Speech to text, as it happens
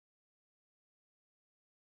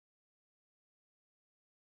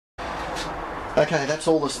Okay, that's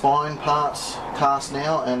all the spine parts cast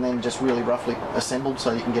now, and then just really roughly assembled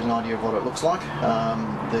so you can get an idea of what it looks like.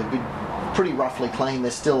 They've been pretty roughly cleaned.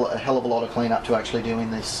 There's still a hell of a lot of cleanup to actually do in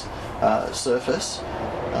this surface,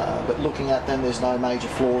 but looking at them, there's no major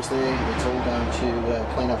flaws there. It's all going to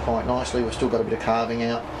clean up quite nicely. We've still got a bit of carving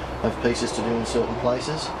out of pieces to do in certain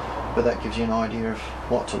places, but that gives you an idea of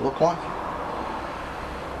what to look like.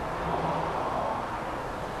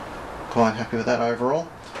 Quite happy with that overall.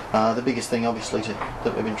 The biggest thing obviously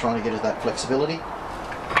that we've been trying to get is that flexibility.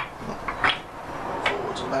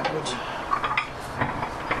 Forwards and backwards.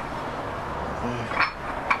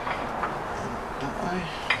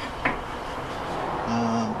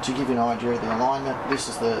 To give you an idea of the alignment, this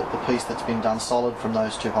is the piece that's been done solid from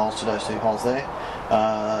those two holes to those two holes there.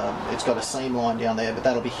 It's got a seam line down there, but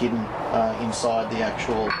that'll be hidden inside the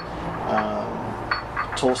actual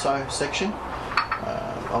torso section.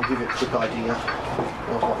 I'll give you a quick idea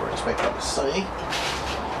of what we're expecting to see.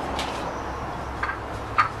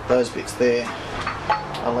 Those bits there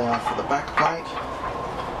allow for the back plate,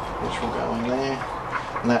 which will go in there,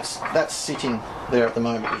 and that's sitting there at the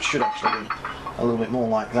moment. It should actually be a little bit more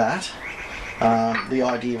like that. The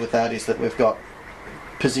idea with that is that we've got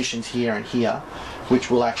positions here and here, which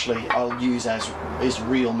will actually I'll use as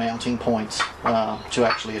real mounting points to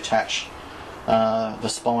actually attach the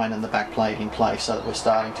spine and the back plate in place, so that we're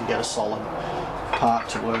starting to get a solid part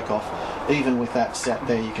to work off. Even with that set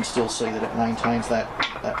there, you can still see that it maintains that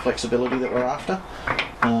flexibility that we're after,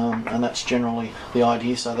 and that's generally the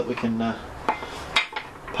idea, so that we can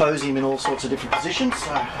pose him in all sorts of different positions.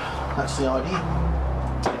 So that's the idea.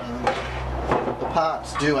 The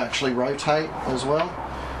parts do actually rotate as well,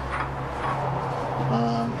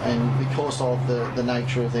 and because of the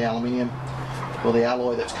nature of the aluminium or the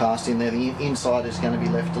alloy that's cast in there, the inside is going to be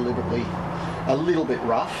left deliberately a little bit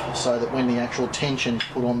rough, so that when the actual tension is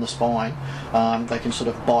put on the spine, they can sort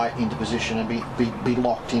of bite into position and be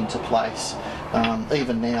locked into place.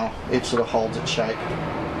 Even now it sort of holds its shape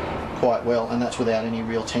quite well, and that's without any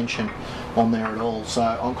real tension on there at all. So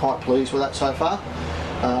I'm quite pleased with that so far.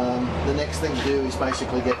 The next thing to do is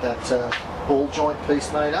basically get that ball joint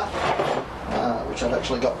piece made up, which I've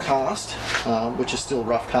actually got cast, which is still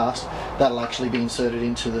rough cast. That'll actually be inserted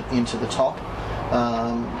into the top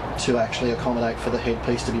to actually accommodate for the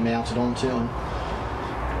headpiece to be mounted onto,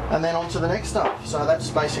 and then on to the next stuff. So that's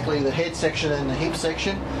basically the head section and the hip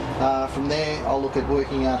section. From there I'll look at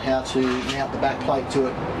working out how to mount the back plate to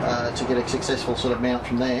it to get a successful sort of mount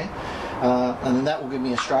from there, and then that will give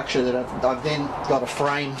me a structure that I've then got a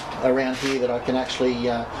frame around here that I can actually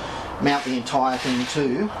mount the entire thing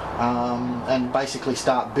to, and basically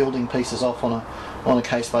start building pieces off on a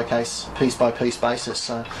case by case, piece by piece basis.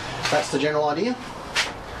 So that's the general idea.